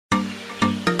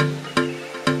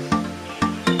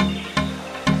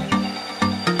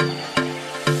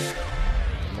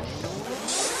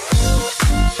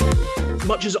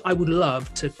much as I would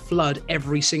love to flood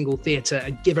every single theatre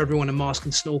and give everyone a mask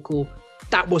and snorkel,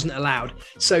 that wasn't allowed.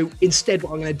 So instead,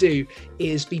 what I'm going to do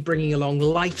is be bringing along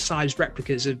life-sized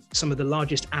replicas of some of the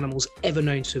largest animals ever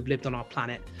known to have lived on our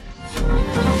planet.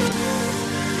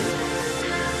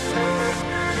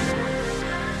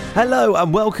 Hello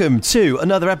and welcome to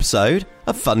another episode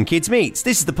of Fun Kids Meets.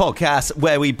 This is the podcast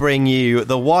where we bring you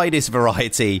the widest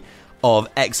variety of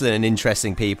excellent and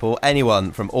interesting people.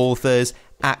 Anyone from authors,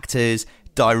 actors,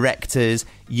 directors,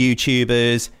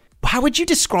 YouTubers. How would you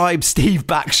describe Steve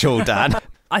Backshall, Dan?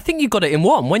 I think you got it in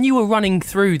one. When you were running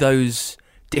through those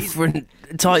different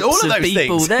types of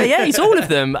people there, yeah, he's all of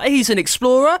them. He's an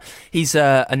explorer. He's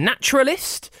a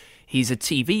naturalist. He's a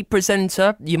TV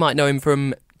presenter. You might know him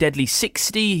from Deadly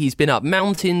 60. He's been up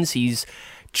mountains. He's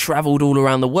travelled all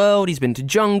around the world. He's been to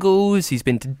jungles. He's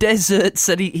been to deserts.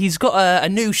 And he's got a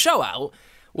new show out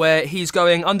where he's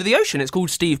going under the ocean. It's called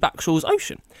Steve Backshall's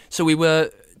Ocean. So we were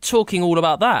talking all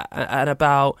about that and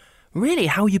about really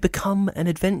how you become an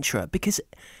adventurer. Because,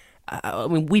 I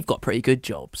mean, we've got pretty good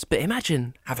jobs, but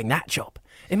imagine having that job.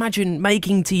 Imagine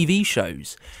making TV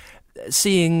shows,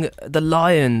 seeing the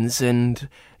lions and,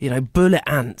 you know, bullet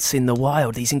ants in the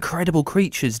wild, these incredible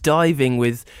creatures diving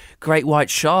with great white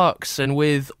sharks and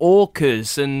with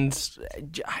orcas, and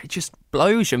it just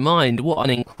blows your mind what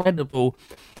an incredible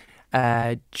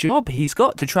job he's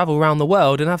got to travel around the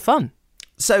world and have fun.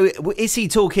 So is he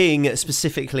talking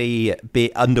specifically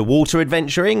underwater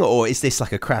adventuring, or is this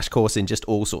like a crash course in just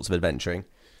all sorts of adventuring?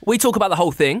 We talk about the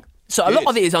whole thing. So a lot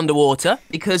of it is underwater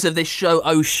because of this show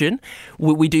Ocean.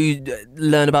 We do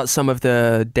learn about some of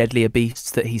the deadlier beasts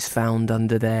that he's found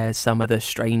under there, some of the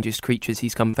strangest creatures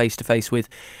he's come face to face with.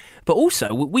 But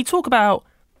also we talk about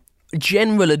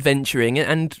general adventuring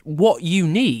and what you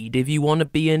need if you want to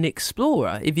be an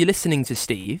explorer. If you're listening to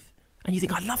Steve and you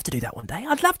think, I'd love to do that one day,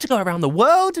 I'd love to go around the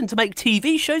world and to make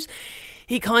TV shows,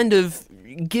 he kind of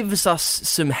gives us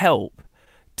some help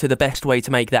to the best way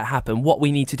to make that happen, what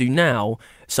we need to do now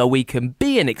so we can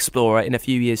be an explorer in a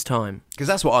few years' time. Because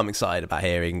that's what I'm excited about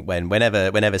hearing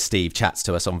whenever Steve chats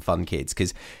to us on Fun Kids,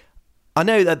 because I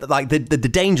know that like the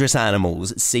dangerous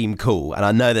animals seem cool, and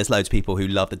I know there's loads of people who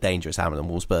love the dangerous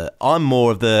animals, but I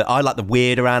like the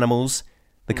weirder animals,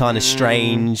 the kind of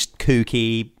strange,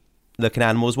 kooky looking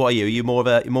animals. What are you? Are you more of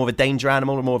a danger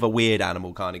animal or more of a weird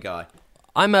animal kind of guy?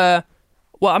 I'm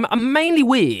mainly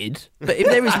weird, but if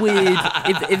there is weird,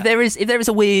 if there is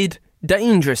a weird,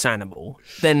 dangerous animal,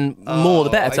 then more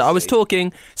the better. I was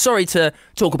sorry to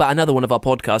talk about another one of our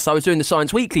podcasts. I was doing the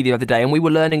Science Weekly the other day, and we were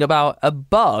learning about a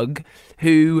bug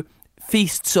who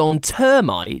feasts on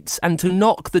termites, and to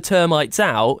knock the termites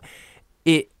out,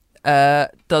 it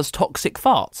does toxic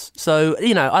farts. So,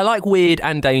 you know, I like weird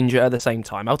and danger at the same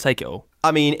time. I'll take it all.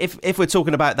 I mean, if we're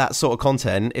talking about that sort of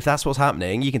content, if that's what's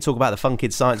happening, you can talk about the Fun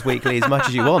Kids Science Weekly as much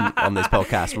as you want on this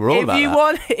podcast. We're all about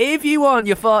that. If you want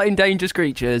your farting dangerous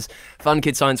creatures, Fun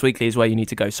Kids Science Weekly is where you need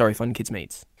to go. Sorry, Fun Kids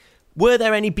Meets. Were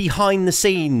there any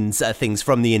behind-the-scenes things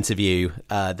from the interview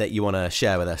that you want to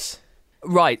share with us?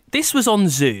 Right, this was on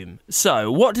Zoom.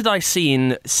 So, what did I see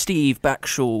in Steve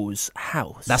Backshall's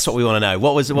house? That's what we want to know.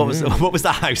 What was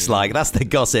the house like? That's the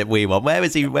gossip we want. Where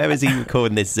is he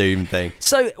recording this Zoom thing?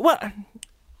 So, well,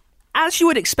 as you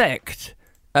would expect,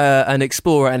 an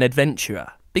explorer and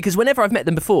adventurer, because whenever I've met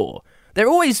them before, they're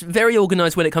always very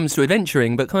organised when it comes to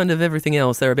adventuring, but kind of everything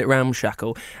else, they're a bit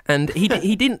ramshackle. And he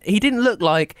didn't look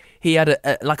like he had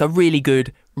a really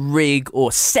good rig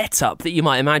or setup that you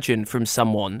might imagine from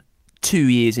someone 2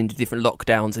 years into different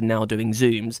lockdowns and now doing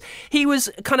Zooms. He was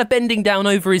kind of bending down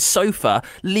over his sofa,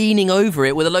 leaning over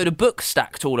it with a load of books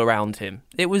stacked all around him.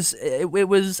 It was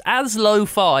as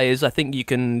lo-fi as I think you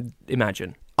can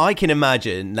imagine. I can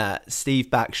imagine that Steve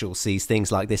Backshall sees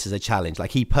things like this as a challenge.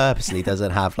 Like, he purposely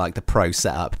doesn't have like the pro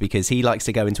setup because he likes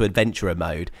to go into adventurer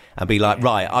mode and be like,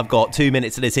 right, I've got 2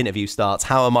 minutes till this interview starts.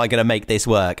 How am I going to make this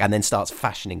work? And then starts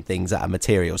fashioning things out of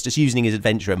materials, just using his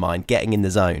adventurer mind, getting in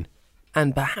the zone.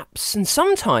 And perhaps, and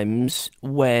sometimes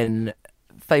when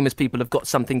famous people have got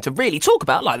something to really talk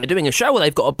about, like they're doing a show or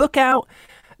they've got a book out,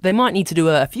 they might need to do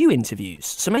a few interviews.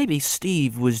 So maybe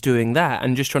Steve was doing that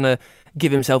and just trying to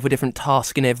give himself a different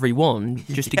task in every one,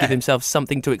 just to give himself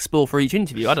something to explore for each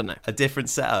interview. I don't know. A different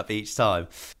setup each time.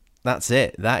 That's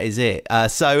it. That is it.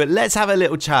 So let's have a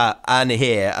little chat and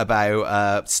hear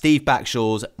about Steve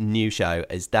Backshall's new show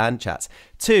as Dan chats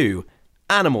to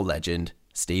animal legend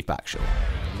Steve Backshall.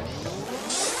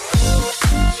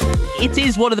 It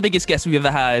is one of the biggest guests we've ever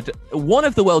had. One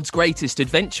of the world's greatest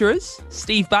adventurers.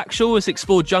 Steve Backshall has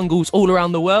explored jungles all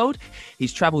around the world.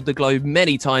 He's travelled the globe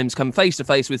many times, come face to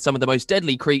face with some of the most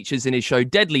deadly creatures in his show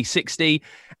Deadly 60,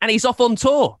 and he's off on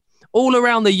tour. all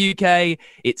around the UK.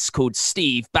 It's called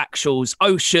Steve Backshall's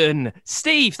Ocean.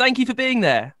 Steve, thank you for being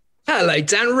there. Hello,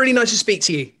 Dan. Really nice to speak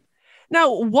to you.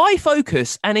 Now, why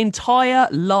focus an entire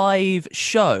live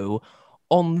show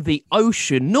on the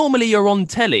ocean? Normally you're on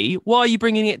telly. Why are you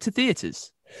bringing it to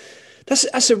theatres?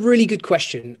 That's a really good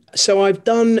question. So I've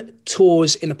done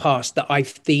tours in the past that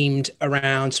I've themed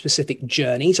around specific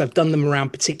journeys. I've done them around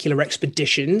particular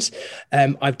expeditions.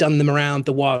 I've done them around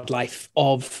the wildlife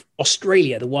of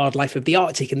Australia, the wildlife of the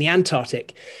Arctic and the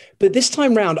Antarctic. But this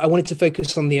time round, I wanted to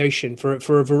focus on the ocean for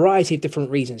a variety of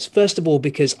different reasons. First of all,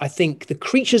 because I think the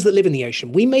creatures that live in the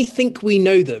ocean, we may think we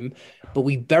know them, but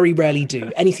we very rarely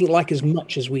do anything like as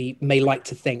much as we may like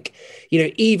to think. You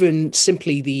know, even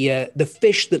simply the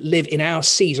fish that live in our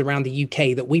seas around the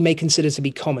UK that we may consider to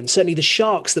be common, certainly the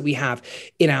sharks that we have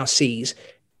in our seas,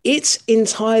 it's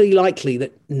entirely likely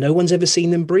that no one's ever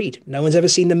seen them breed. No one's ever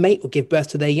seen them mate or give birth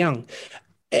to their young.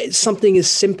 It's something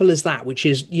as simple as that, which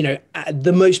is, you know,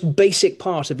 the most basic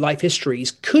part of life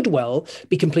histories could well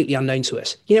be completely unknown to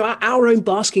us. You know, our own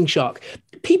basking shark,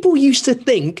 people used to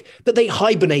think that they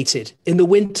hibernated in the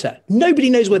winter. Nobody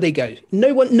knows where they go.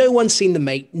 No one's seen them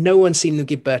mate. No one's seen them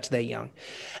give birth to their young.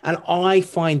 And I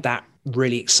find that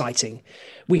really exciting.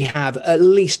 We have at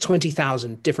least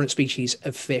 20,000 different species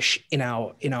of fish in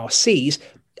our seas,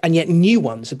 and yet new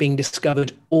ones are being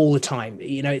discovered all the time.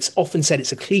 You know, it's often said,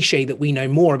 it's a cliche that we know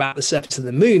more about the surface of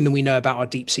the moon than we know about our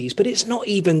deep seas, but it's not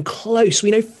even close.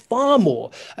 We know far more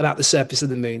about the surface of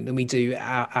the moon than we do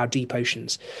our deep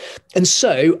oceans. And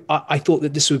so I thought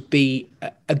that this would be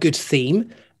a good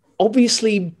theme.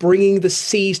 Obviously, bringing the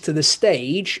seas to the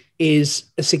stage is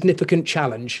a significant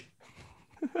challenge.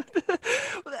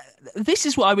 This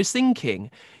is what I was thinking.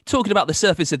 Talking about the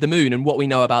surface of the moon and what we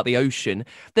know about the ocean,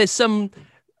 there's some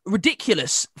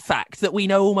ridiculous fact that we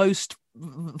know almost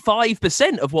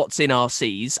 5% of what's in our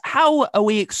seas. How are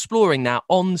we exploring that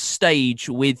on stage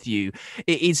with you?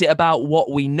 Is it about what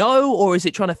we know, or is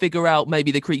it trying to figure out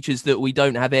maybe the creatures that we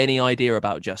don't have any idea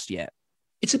about just yet?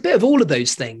 It's a bit of all of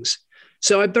those things.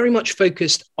 So I very much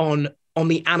focused on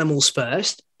the animals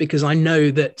first, because I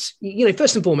know that, you know,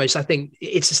 first and foremost, I think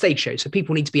it's a stage show, so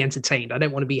people need to be entertained. I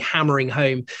don't want to be hammering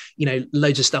home, you know,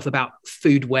 loads of stuff about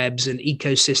food webs and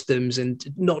ecosystems and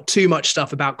not too much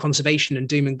stuff about conservation and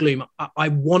doom and gloom. I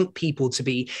want people to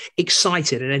be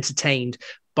excited and entertained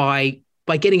by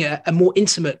getting a more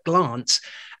intimate glance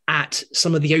at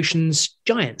some of the ocean's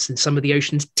giants and some of the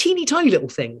ocean's teeny tiny little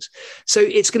things. So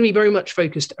it's going to be very much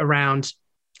focused around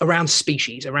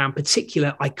species, around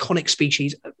particular iconic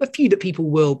species, a few that people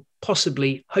will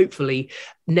possibly, hopefully,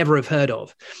 never have heard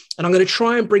of. And I'm going to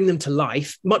try and bring them to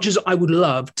life, much as I would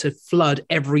love to flood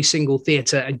every single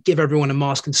theatre and give everyone a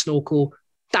mask and snorkel.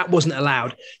 That wasn't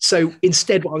allowed. So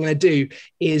instead, what I'm going to do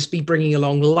is be bringing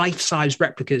along life-size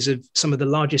replicas of some of the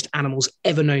largest animals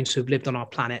ever known to have lived on our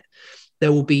planet.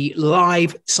 There will be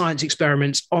live science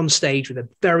experiments on stage with a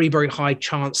very, very high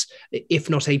chance,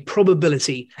 if not a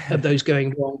probability, of those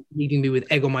going wrong, leaving me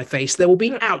with egg on my face. There will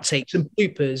be outtakes and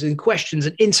bloopers and questions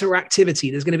and interactivity.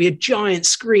 There's going to be a giant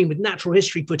screen with natural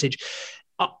history footage.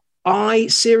 I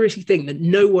seriously think that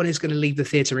no one is going to leave the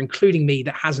theatre, including me,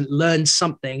 that hasn't learned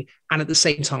something and at the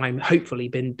same time, hopefully,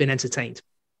 been entertained.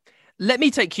 Let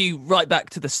me take you right back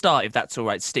to the start, if that's all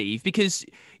right, Steve, because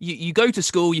you go to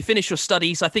school, you finish your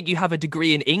studies. I think you have a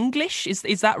degree in English.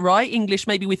 Is that right? English,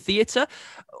 maybe with theatre.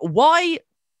 Why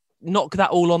knock that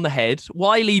all on the head?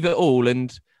 Why leave it all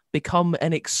and become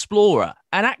an explorer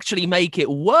and actually make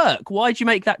it work? Why did you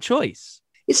make that choice?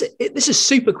 This is a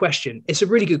super question. It's a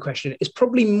really good question. It's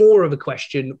probably more of a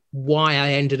question why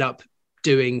I ended up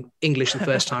doing English the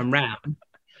first time round.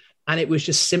 And it was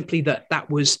just simply that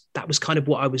was kind of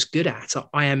what I was good at.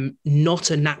 I am not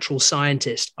a natural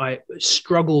scientist. I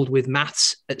struggled with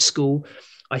maths at school.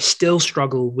 I still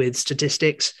struggle with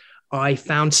statistics. I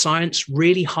found science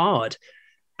really hard.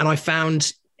 And I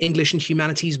found English and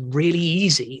humanities really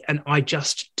easy. And I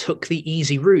just took the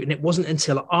easy route. And it wasn't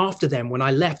until after then when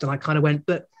I left and I kind of went,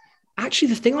 but actually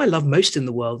the thing I love most in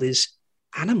the world is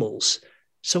animals.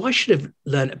 So I should have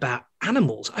learned about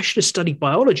animals. I should have studied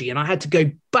biology, and I had to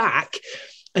go back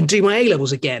and do my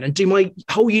A-levels again and do my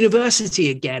whole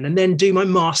university again and then do my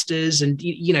master's and,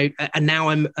 you know, and now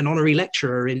I'm an honorary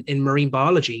lecturer in marine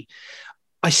biology.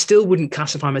 I still wouldn't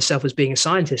classify myself as being a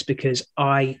scientist because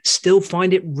I still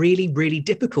find it really, really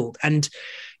difficult. And,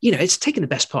 you know, it's taken the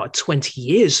best part of 20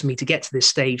 years for me to get to this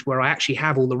stage where I actually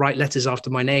have all the right letters after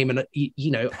my name. And,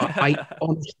 you know, I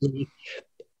honestly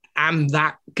am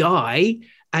that guy.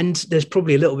 And there's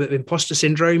probably a little bit of imposter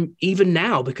syndrome even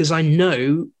now because I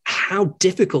know how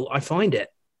difficult I find it.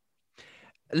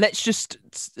 Let's just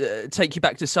take you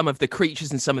back to some of the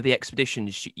creatures and some of the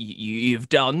expeditions you've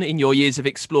done in your years of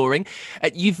exploring.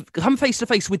 You've come face to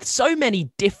face with so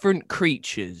many different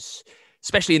creatures,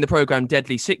 especially in the program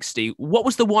Deadly 60. What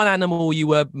was the one animal you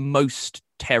were most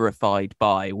terrified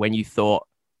by when you thought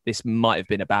this might have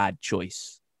been a bad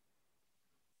choice?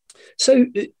 So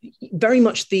very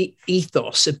much the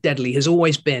ethos of Deadly has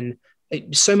always been,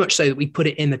 so much so that we put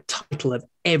it in the title of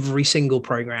every single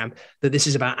program, that this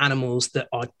is about animals that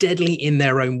are deadly in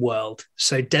their own world.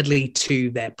 So deadly to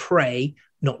their prey,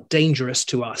 not dangerous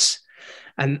to us.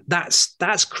 And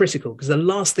that's critical, because the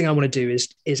last thing I want to do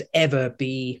is ever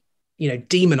be,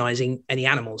 demonizing any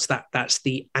animals. That's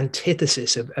the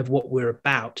antithesis of what we're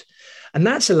about. And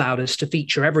that's allowed us to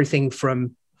feature everything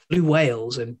from blue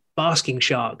whales and basking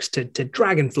sharks to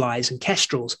dragonflies and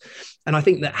kestrels. And I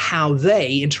think that how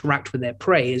they interact with their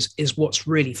prey is what's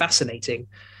really fascinating.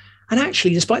 And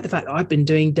actually, despite the fact that I've been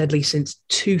doing Deadly since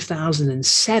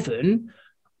 2007,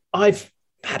 I've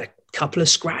had a couple of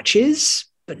scratches,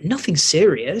 but nothing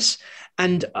serious.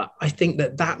 And I think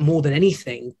that more than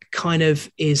anything kind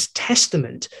of is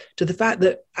testament to the fact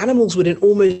that animals would in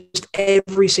almost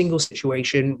every single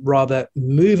situation rather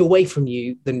move away from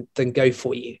you than go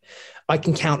for you. I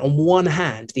can count on one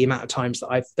hand the amount of times that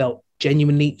I've felt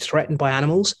genuinely threatened by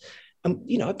animals. I've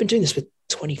been doing this for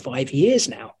 25 years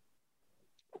now.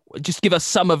 Just give us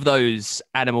some of those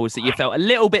animals that you felt a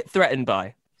little bit threatened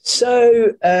by.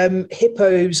 So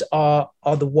hippos are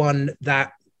the one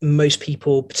that most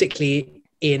people, particularly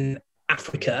in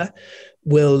Africa,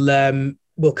 will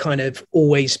kind of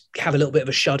always have a little bit of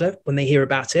a shudder when they hear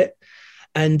about it.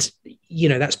 And,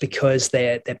 that's because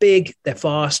they're big, they're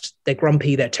fast, they're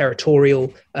grumpy, they're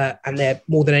territorial, and they're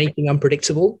more than anything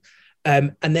unpredictable.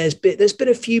 And there's been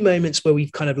a few moments where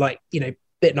we've kind of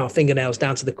bitten our fingernails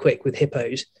down to the quick with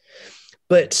hippos.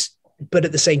 But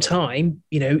at the same time,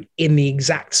 in the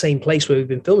exact same place where we've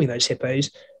been filming those hippos,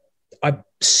 I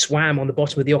swam on the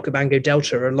bottom of the Okavango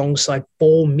Delta alongside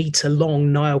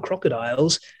 4-meter-long Nile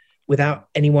crocodiles without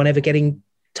anyone ever getting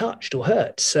touched or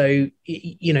hurt. So,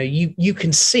 you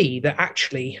can see that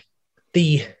actually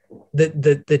the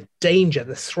danger,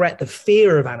 the threat, the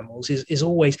fear of animals is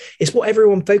always, it's what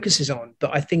everyone focuses on.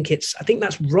 But I think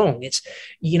that's wrong. It's,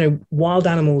 wild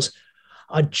animals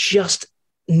are just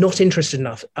not interested in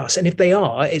us. And if they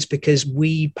are, it's because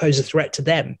we pose a threat to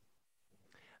them.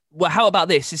 Well, how about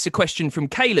this? It's a question from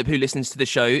Caleb, who listens to the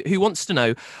show, who wants to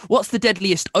know, what's the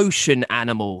deadliest ocean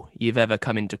animal you've ever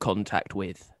come into contact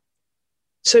with?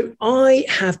 So I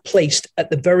have placed at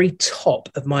the very top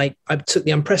of I took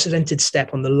the unprecedented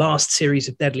step on the last series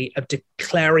of Deadly of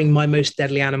declaring my most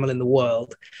deadly animal in the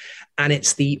world. And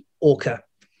it's the orca.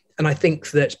 And I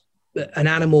think that an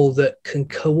animal that can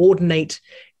coordinate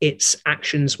its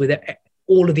actions with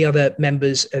all of the other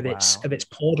members of its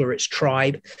pod or its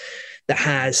tribe, that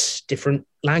has different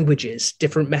languages,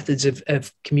 different methods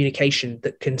of communication,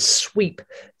 that can sweep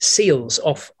seals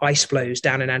off ice floes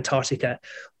down in Antarctica,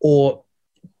 or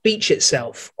beach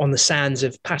itself on the sands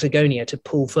of Patagonia to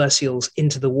pull fur seals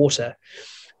into the water,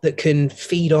 that can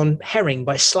feed on herring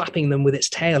by slapping them with its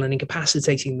tail and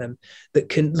incapacitating them, that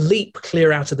can leap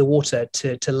clear out of the water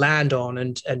to land on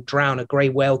and drown a grey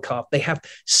whale calf. They have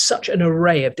such an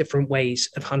array of different ways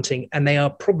of hunting, and they are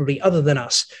probably, other than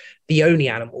us, the only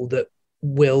animal that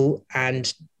will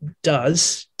and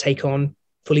does take on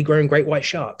fully grown great white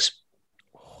sharks.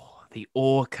 Oh, the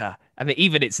orca. I mean,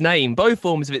 even its name, both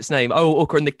forms of its name,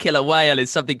 orca and the killer whale, is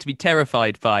something to be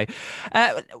terrified by.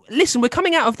 Listen, we're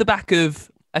coming out of the back of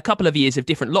a couple of years of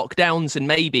different lockdowns, and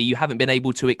maybe you haven't been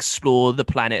able to explore the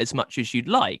planet as much as you'd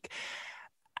like.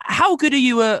 How good are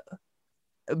you at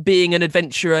being an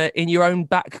adventurer in your own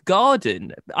back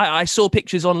garden? I saw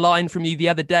pictures online from you the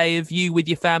other day of you with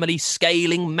your family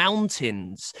scaling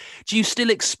mountains. Do you still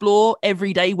explore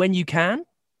every day when you can?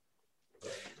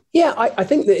 Yeah, I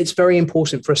think that it's very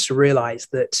important for us to realize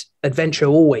that adventure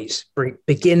always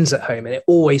begins at home, and it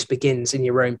always begins in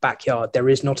your own backyard. There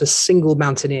is not a single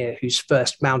mountaineer whose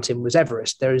first mountain was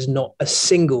Everest. There is not a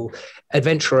single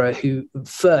adventurer who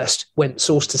first went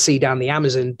source to sea down the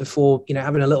Amazon before,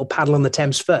 having a little paddle on the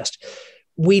Thames first.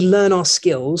 We learn our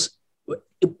skills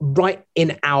right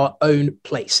in our own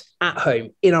place, at home,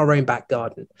 in our own back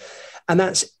garden. And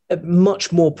that's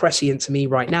much more prescient to me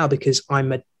right now, because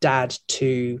I'm a dad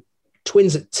to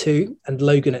twins at 2 and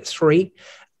Logan at 3.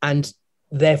 And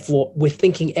therefore, we're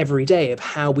thinking every day of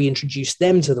how we introduce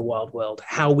them to the wild world,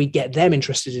 how we get them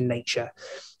interested in nature.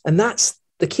 And that's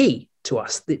the key to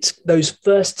us. It's those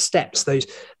first steps,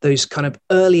 those kind of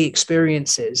early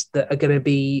experiences that are going to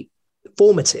be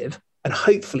formative and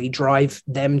hopefully drive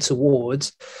them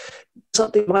towards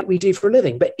something like we do for a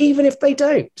living. But even if they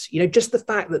don't, just the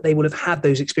fact that they will have had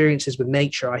those experiences with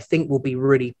nature, I think will be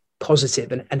really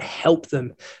positive and help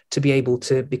them to be able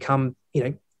to become,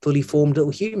 fully formed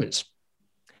little humans.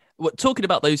 Well, talking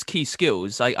about those key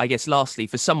skills, I guess lastly,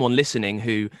 for someone listening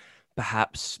who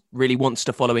perhaps really wants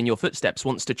to follow in your footsteps,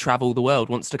 wants to travel the world,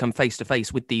 wants to come face to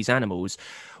face with these animals,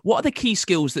 what are the key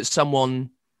skills that someone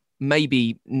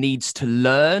maybe needs to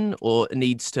learn or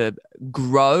needs to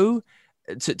grow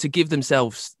to give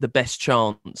themselves the best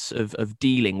chance of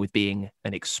dealing with being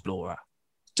an explorer?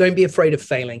 Don't be afraid of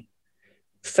failing.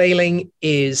 Failing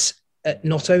is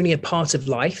not only a part of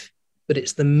life, but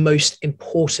it's the most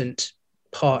important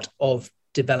part of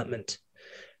development.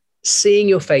 Seeing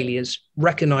your failures,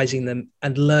 recognizing them,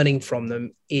 and learning from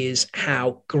them is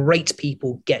how great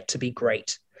people get to be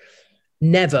great.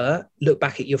 Never look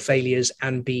back at your failures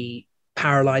and be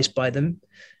paralyzed by them.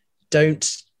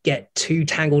 Don't get too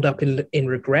tangled up in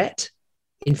regret.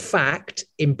 In fact,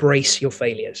 embrace your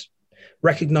failures.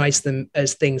 Recognize them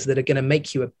as things that are going to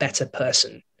make you a better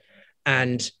person,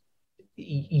 and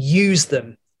use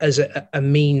them as a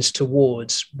means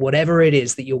towards whatever it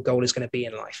is that your goal is going to be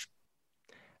in life.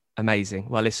 Amazing.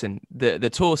 Well, listen,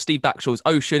 the tour, Steve Backshall's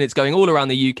Ocean, it's going all around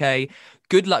the UK.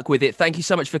 Good luck with it. Thank you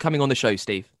so much for coming on the show,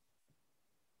 Steve.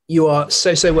 You are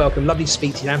so welcome. Lovely to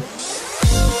speak to you, Dan.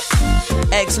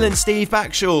 Excellent, Steve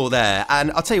Backshall there.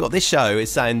 And I'll tell you what, this show is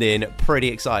sounding pretty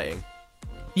exciting.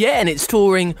 Yeah, and it's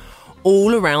touring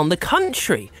all around the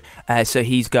country. So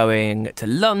he's going to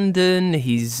London,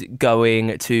 he's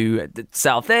going to the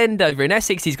Southend over in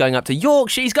Essex, he's going up to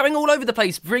Yorkshire, he's going all over the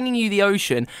place, bringing you the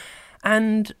ocean.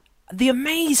 And the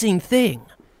amazing thing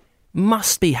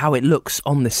must be how it looks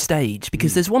on the stage,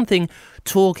 because there's one thing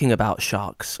talking about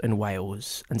sharks and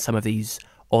whales and some of these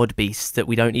odd beasts that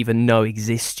we don't even know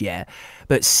exist yet,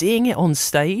 but seeing it on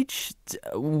stage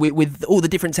with all the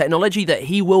different technology that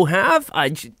he will have,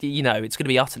 it's going to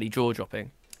be utterly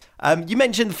jaw-dropping. You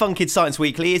mentioned the Fun Kids Science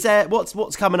Weekly. Is there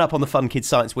what's coming up on the Fun Kids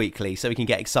Science Weekly so we can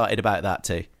get excited about that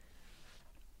too?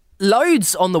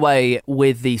 Loads on the way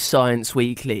with the Science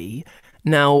Weekly.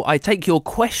 Now, I take your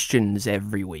questions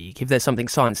every week if there's something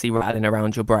sciencey rattling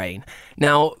around your brain.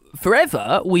 Now,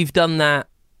 forever, we've done that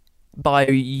by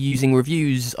using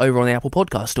reviews over on the Apple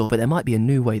Podcast Store, but there might be a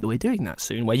new way that we're doing that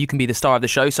soon, where you can be the star of the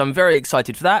show, so I'm very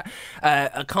excited for that.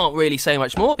 I can't really say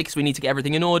much more because we need to get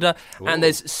everything in order. Ooh. And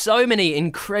there's so many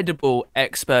incredible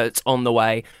experts on the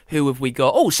way. Who have we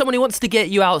got? Oh, someone who wants to get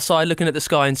you outside looking at the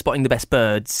sky and spotting the best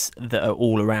birds that are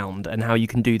all around, and how you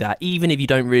can do that even if you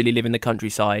don't really live in the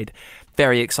countryside.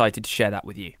 Very excited to share that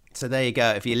with you. So there you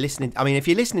go. If you're listening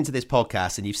to this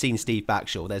podcast and you've seen Steve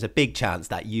Backshall, there's a big chance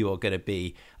that you are going to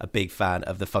be a big fan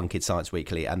of the Fun Kids Science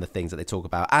Weekly and the things that they talk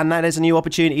about. And now there's a new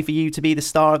opportunity for you to be the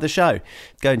star of the show.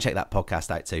 Go and check that podcast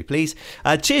out too, please.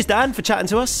 Cheers, Dan, for chatting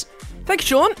to us. Thank you,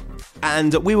 Sean.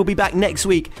 And we will be back next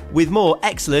week with more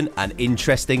excellent and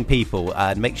interesting people.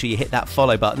 And make sure you hit that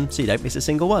follow button so you don't miss a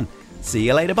single one. See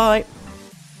you later. Bye.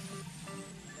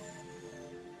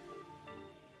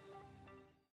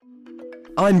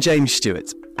 I'm James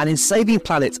Stewart, and in Saving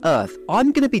Planet Earth,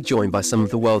 I'm going to be joined by some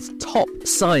of the world's top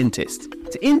scientists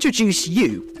to introduce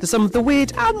you to some of the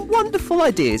weird and wonderful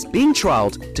ideas being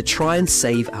trialled to try and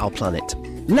save our planet.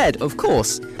 Led, of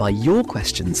course, by your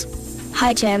questions.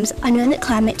 Hi James, I know that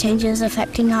climate change is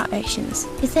affecting our oceans.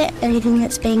 Is there anything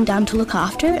that's being done to look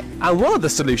after it? And one of the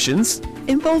solutions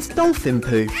involves dolphin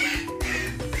poo.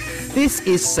 This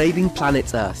is Saving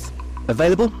Planet Earth,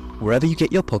 available wherever you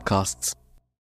get your podcasts.